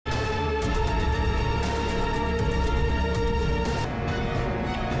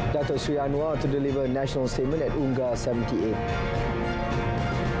Dato' Sri Anwar to deliver national statement at UNGA 78.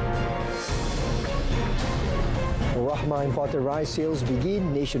 Rahma imported rice sales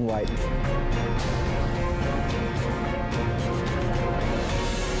begin nationwide.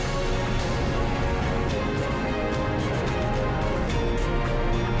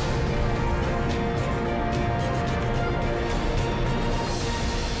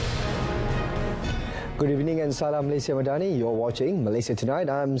 Good evening and salam Malaysia Madani. You're watching Malaysia Tonight.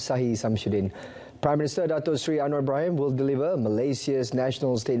 I'm SAHIH Samsudin. Prime Minister Dato' Sri Anwar Ibrahim will deliver Malaysia's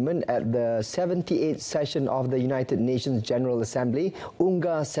national statement at the 78th session of the United Nations General Assembly,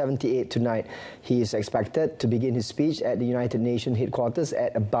 UNGA 78 tonight. He is expected to begin his speech at the United Nations headquarters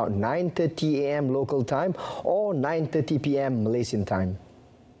at about 9:30 a.m. local time or 9:30 p.m. Malaysian time.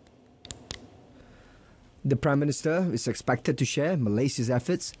 The Prime Minister is expected to share Malaysia's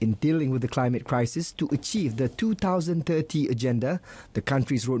efforts in dealing with the climate crisis to achieve the 2030 agenda, the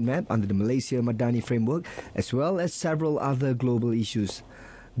country's roadmap under the Malaysia Madani framework, as well as several other global issues.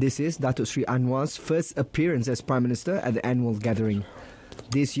 This is Dato' Sri Anwar's first appearance as Prime Minister at the annual gathering.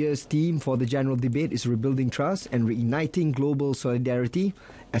 This year's theme for the general debate is Rebuilding Trust and Reigniting Global Solidarity,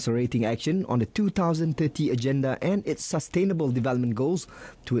 accelerating action on the 2030 agenda and its sustainable development goals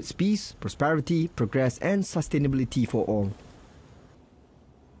towards peace, prosperity, progress and sustainability for all.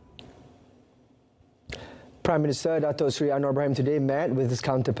 Prime Minister Dato' Sri Anwar Ibrahim today met with his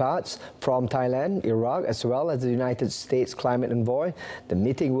counterparts from Thailand, Iraq as well as the United States climate envoy. The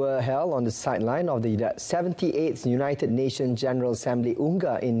meeting were held on the sideline of the 78th United Nations General Assembly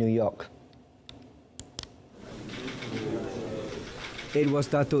UNGA in New York. It was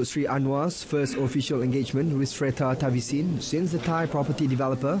Dato' Sri Anwar's first official engagement with Sreta Tavisin since the Thai property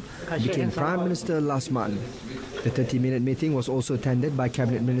developer became Prime Minister last month. The 30-minute meeting was also attended by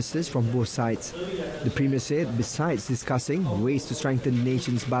cabinet ministers from both sides. The Premier said besides discussing ways to strengthen the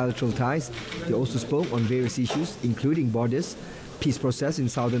nation's bilateral ties, they also spoke on various issues including borders, peace process in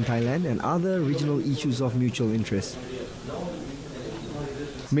southern Thailand and other regional issues of mutual interest.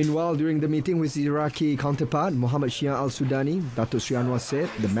 Meanwhile, during the meeting with his Iraqi counterpart, Mohammed Shia al-Sudani, Dato' Sri Anwar said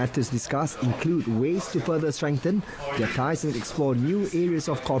the matters discussed include ways to further strengthen their ties and explore new areas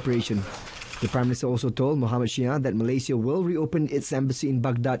of cooperation. The Prime Minister also told Mohammed Shia that Malaysia will reopen its embassy in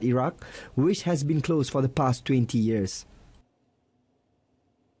Baghdad, Iraq, which has been closed for the past 20 years.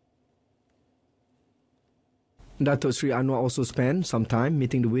 Dato' Sri Anwar also spent some time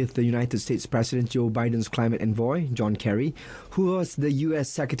meeting with the United States President Joe Biden's climate envoy, John Kerry, who was the U.S.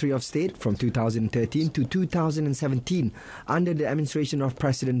 Secretary of State from 2013 to 2017 under the administration of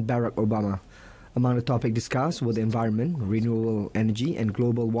President Barack Obama. Among the topics discussed were the environment, renewable energy and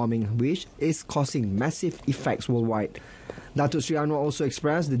global warming, which is causing massive effects worldwide. Dato' Sri Anwar also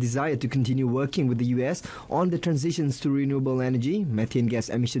expressed the desire to continue working with the US on the transitions to renewable energy, methane gas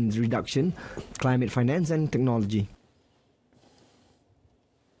emissions reduction, climate finance and technology.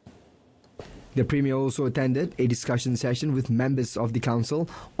 The Premier also attended a discussion session with members of the Council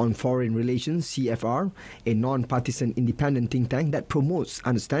on Foreign Relations (CFR), a non-partisan independent think tank that promotes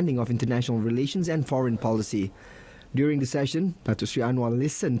understanding of international relations and foreign policy. During the session, Dato' Sri Anwar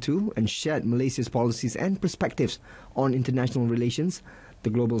listened to and shared Malaysia's policies and perspectives on international relations, the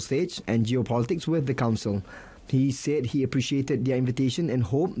global stage and geopolitics with the Council. He said he appreciated their invitation and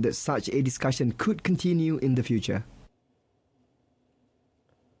hoped that such a discussion could continue in the future.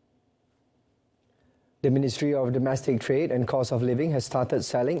 The Ministry of Domestic Trade and Cost of Living has started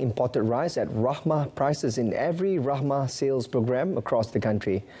selling imported rice at Rahma prices in every Rahma sales program across the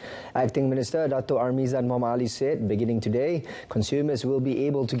country. Acting Minister Dato' Armizan Muhammad Ali said beginning today, consumers will be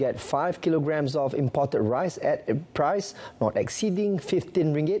able to get 5 kilograms of imported rice at a price not exceeding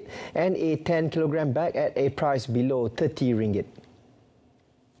 15 ringgit and a 10 kilogram bag at a price below 30 ringgit.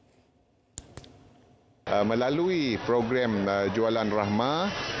 Melalui program jualan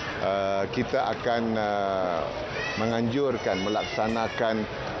Rahma, kita akan menganjurkan melaksanakan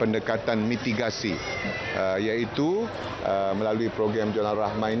pendekatan mitigasi, iaitu melalui program jualan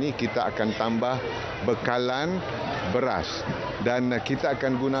Rahma ini kita akan tambah bekalan beras dan kita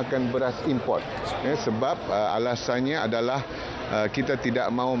akan gunakan beras import, sebab alasannya adalah kita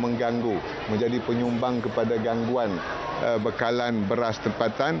tidak mahu mengganggu, menjadi penyumbang kepada gangguan bekalan beras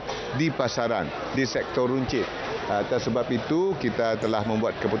tempatan di pasaran, di sektor runcit. Atas sebab itu, kita telah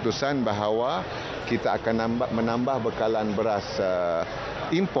membuat keputusan bahawa kita akan menambah bekalan beras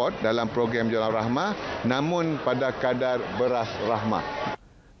import dalam program Jualan Rahma, namun pada kadar beras Rahma.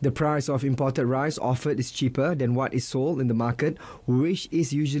 The price of imported rice offered is cheaper than what is sold in the market, which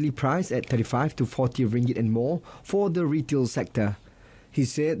is usually priced at 35 to 40 ringgit and more for the retail sector. He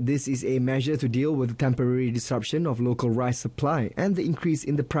said this is a measure to deal with the temporary disruption of local rice supply and the increase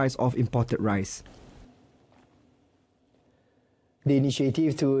in the price of imported rice. The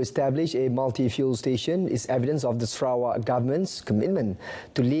initiative to establish a multi-fuel station is evidence of the Sarawak government's commitment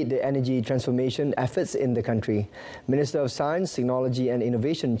to lead the energy transformation efforts in the country. Minister of Science, Technology and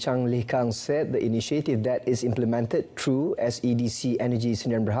Innovation Chang Leh Kang said the initiative that is implemented through SEDC Energy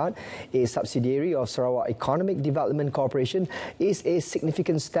Sdn Bhd, a subsidiary of Sarawak Economic Development Corporation, is a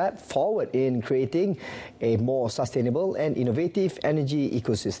significant step forward in creating a more sustainable and innovative energy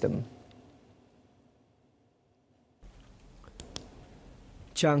ecosystem.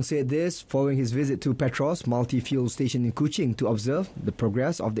 Chang said this following his visit to Petros multi-fuel station in Kuching to observe the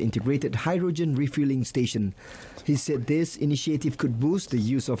progress of the integrated hydrogen refueling station. He said this initiative could boost the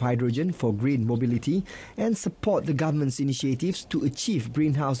use of hydrogen for green mobility and support the government's initiatives to achieve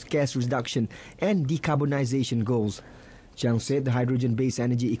greenhouse gas reduction and decarbonization goals. Chang said the hydrogen-based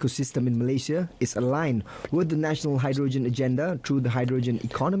energy ecosystem in Malaysia is aligned with the National Hydrogen Agenda through the Hydrogen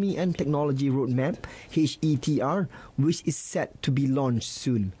Economy and Technology Roadmap, HETR, which is set to be launched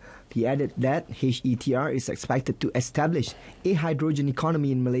soon. He added that HETR is expected to establish a hydrogen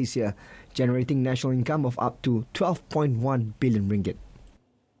economy in Malaysia, generating national income of up to 12.1 billion ringgit.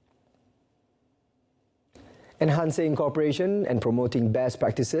 Enhancing cooperation and promoting best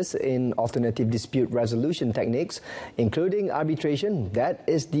practices in alternative dispute resolution techniques, including arbitration, that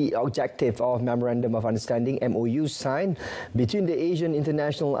is the objective of Memorandum of Understanding MOU signed between the Asian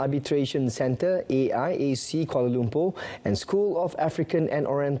International Arbitration Centre AIAC Kuala Lumpur and School of African and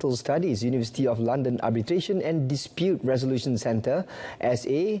Oriental Studies University of London Arbitration and Dispute Resolution Centre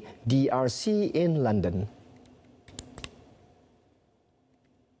SADRC in London.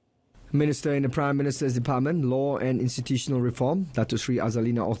 Minister in the Prime Minister's Department, Law and Institutional Reform, Datuk Sri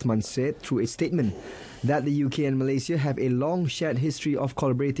Azalina Othman said through a statement that the UK and Malaysia have a long shared history of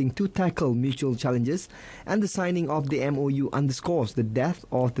collaborating to tackle mutual challenges, and the signing of the MOU underscores the depth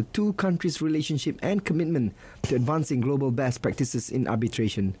of the two countries' relationship and commitment to advancing global best practices in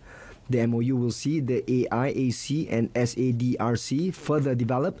arbitration. The MOU will see the AIAC and SADRC further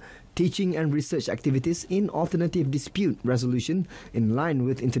develop teaching and research activities in alternative dispute resolution in line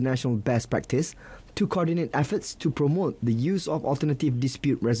with international best practice to coordinate efforts to promote the use of alternative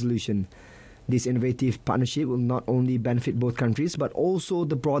dispute resolution. This innovative partnership will not only benefit both countries but also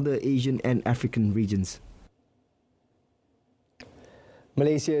the broader Asian and African regions.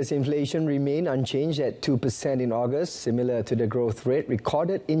 Malaysia's inflation remained unchanged at 2% in August, similar to the growth rate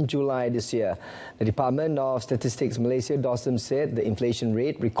recorded in July this year. The Department of Statistics Malaysia, DOSM, said the inflation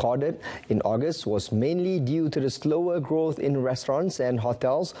rate recorded in August was mainly due to the slower growth in restaurants and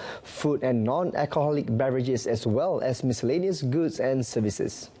hotels, food and non-alcoholic beverages, as well as miscellaneous goods and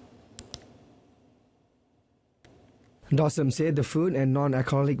services. DOSM said the food and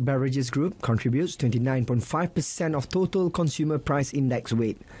non-alcoholic beverages group contributes 29.5% of total consumer price index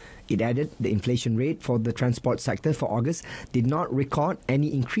weight. It added the inflation rate for the transport sector for August did not record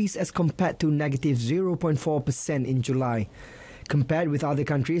any increase as compared to negative 0.4% in July. Compared with other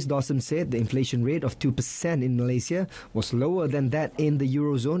countries, DOSM said the inflation rate of 2% in Malaysia was lower than that in the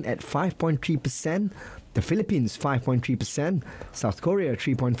Eurozone at 5.3%, the Philippines 5.3%, South Korea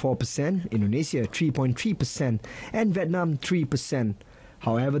 3.4%, Indonesia 3.3%, and Vietnam 3%.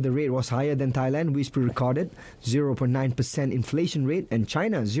 However, the rate was higher than Thailand, which recorded 0.9% inflation rate, and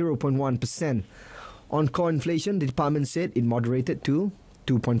China 0.1%. On core inflation, the department said it moderated to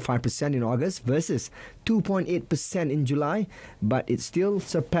 2.5% in August versus 2.8% in July, but it still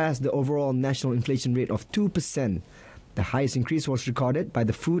surpassed the overall national inflation rate of 2%. The highest increase was recorded by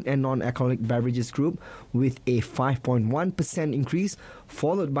the food and non-alcoholic beverages group with a 5.1% increase,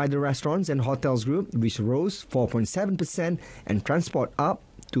 followed by the restaurants and hotels group, which rose 4.7%, and transport up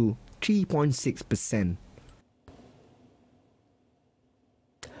to 3.6%.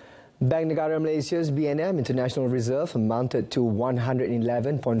 Bank Negara Malaysia's BNM International Reserve amounted to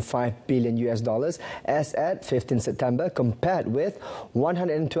 $111.5 billion as at 15 September, compared with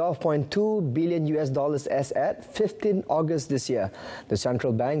 $112.2 billion as at 15 August this year. The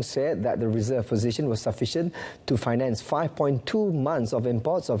central bank said that the reserve position was sufficient to finance 5.2 months of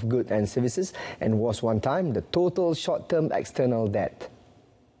imports of goods and services and was one time the total short-term external debt.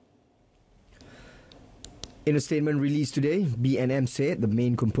 In a statement released today, BNM said the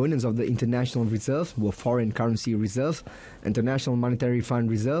main components of the international reserve were foreign currency reserve, international monetary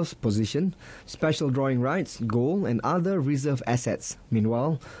fund reserve position, special drawing rights, gold and other reserve assets.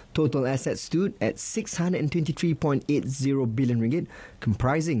 Meanwhile, total assets stood at 623.80 billion ringgit,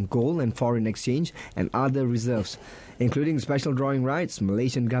 comprising gold and foreign exchange and other reserves. including special drawing rights,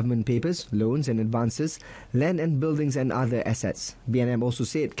 Malaysian government papers, loans and advances, land and buildings and other assets. BNM also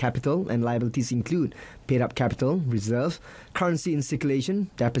said capital and liabilities include paid-up capital, reserve, currency in circulation,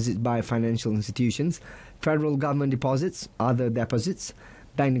 deposits by financial institutions, federal government deposits, other deposits,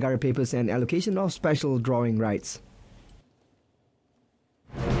 bank negara papers and allocation of special drawing rights.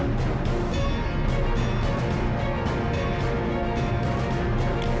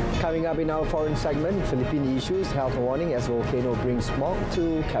 Coming up in our foreign segment, Philippine issues health warning as volcano brings smog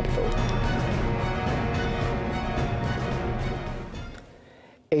to capital.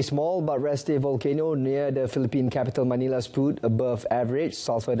 A small but restive volcano near the Philippine capital Manila spewed above average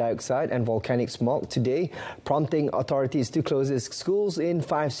sulfur dioxide and volcanic smog today, prompting authorities to close its schools in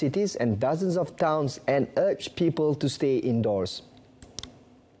 5 cities and dozens of towns and urge people to stay indoors.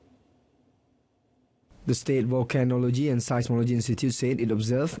 The State Volcanology and Seismology Institute said it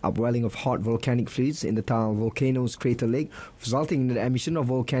observed upwelling of hot volcanic fluids in the Taal volcano's crater lake, resulting in the emission of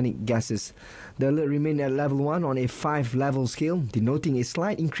volcanic gases. The alert remained at level 1 on a 5-level scale, denoting a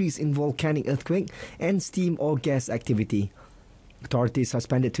slight increase in volcanic earthquake and steam or gas activity. Authorities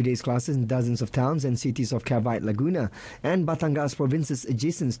suspended today's classes in dozens of towns and cities of Cavite Laguna and Batangas provinces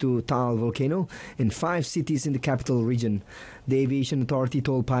adjacent to Taal volcano in 5 cities in the capital region. The Aviation Authority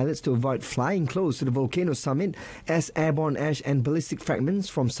told pilots to avoid flying close to the volcano summit as airborne ash and ballistic fragments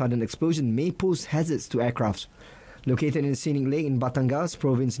from sudden explosion may pose hazards to aircraft. Located in a scenic lake in Batangas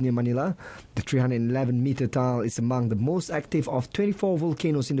province near Manila, the 311-meter Taal is among the most active of 24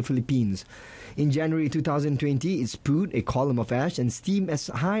 volcanoes in the Philippines. In January 2020, it spewed a column of ash and steam as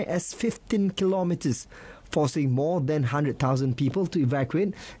high as 15 kilometers, forcing more than 100,000 people to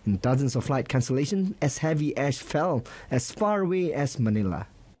evacuate and dozens of flight cancellations as heavy ash fell as far away as Manila.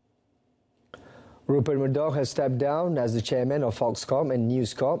 Rupert Murdoch has stepped down as the chairman of Foxcom and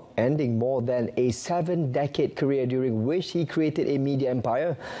News Corp, ending more than a 7-decade career during which he created a media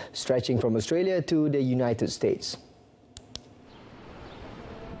empire stretching from Australia to the United States.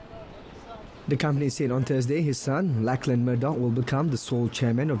 The company said on Thursday his son, Lachlan Murdoch, will become the sole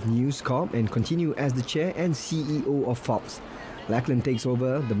chairman of News Corp and continue as the chair and CEO of Fox. Lachlan takes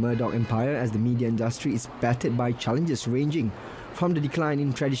over the Murdoch empire as the media industry is battered by challenges ranging from the decline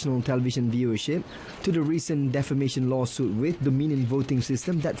in traditional television viewership to the recent defamation lawsuit with Dominion voting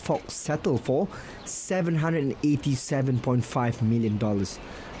system that Fox settled for $787.5 million.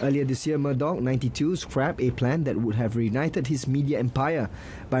 Earlier this year, Murdoch, 92, scrapped a plan that would have reunited his media empire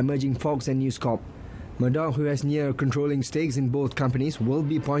by merging Fox and News Corp. Murdoch, who has near controlling stakes in both companies, will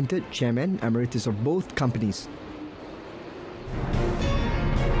be appointed chairman emeritus of both companies.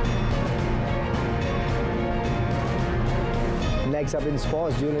 Next up in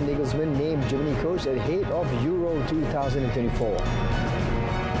sports, Julian Nagelsmann named Germany coach ahead of Euro 2024.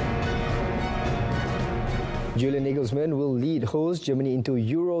 Julian Nagelsmann will lead host Germany into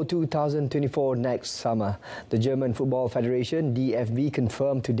Euro 2024 next summer. The German Football Federation, DFB,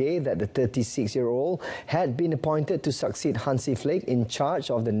 confirmed today that the 36-year-old had been appointed to succeed Hansi Flick in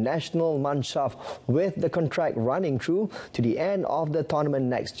charge of the national Mannschaft, with the contract running through to the end of the tournament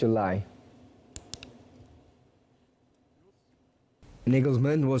next July.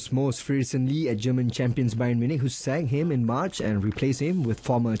 Nagelsmann was most recently at German champions Bayern Munich, who sacked him in March and replaced him with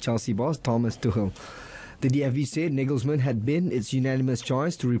former Chelsea boss Thomas Tuchel. The DFB said Nagelsmann had been its unanimous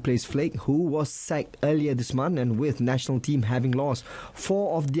choice to replace Flick, who was sacked earlier this month, and with national team having lost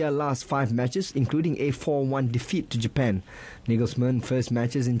 4 of their last 5 matches, including a 4-1 defeat to Japan. Nagelsmann's first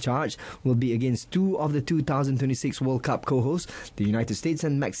matches in charge will be against 2 of the 2026 World Cup co-hosts, the United States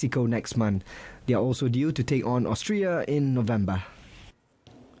and Mexico, next month. They are also due to take on Austria in November.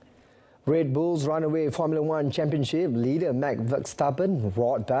 Red Bull's runaway Formula One Championship leader Max Verstappen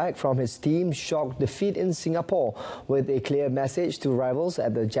roared back from his team's shock defeat in Singapore with a clear message to rivals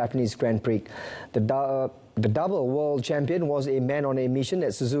at the Japanese Grand Prix. The double world champion was a man on a mission at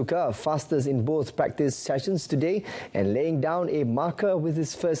Suzuka, fastest in both practice sessions today and laying down a marker with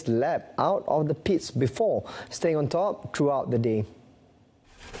his first lap out of the pits before staying on top throughout the day.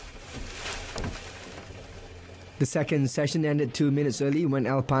 The second session ended 2 minutes early when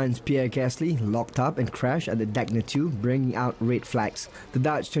Alpine's Pierre Gasly locked up and crashed at the Dagna 2, bringing out red flags. The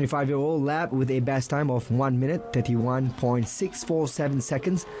Dutch 25-year-old lapped with a best time of 1 minute 31.647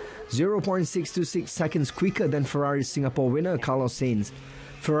 seconds, 0.626 seconds quicker than Ferrari's Singapore winner Carlos Sainz.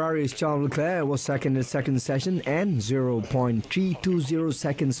 Ferrari's Charles Leclerc was second in the second session and 0.320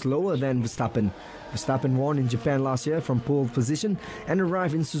 seconds slower than Verstappen. Verstappen won in Japan last year from pole position and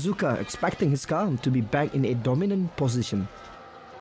arrived in Suzuka expecting his car to be back in a dominant position.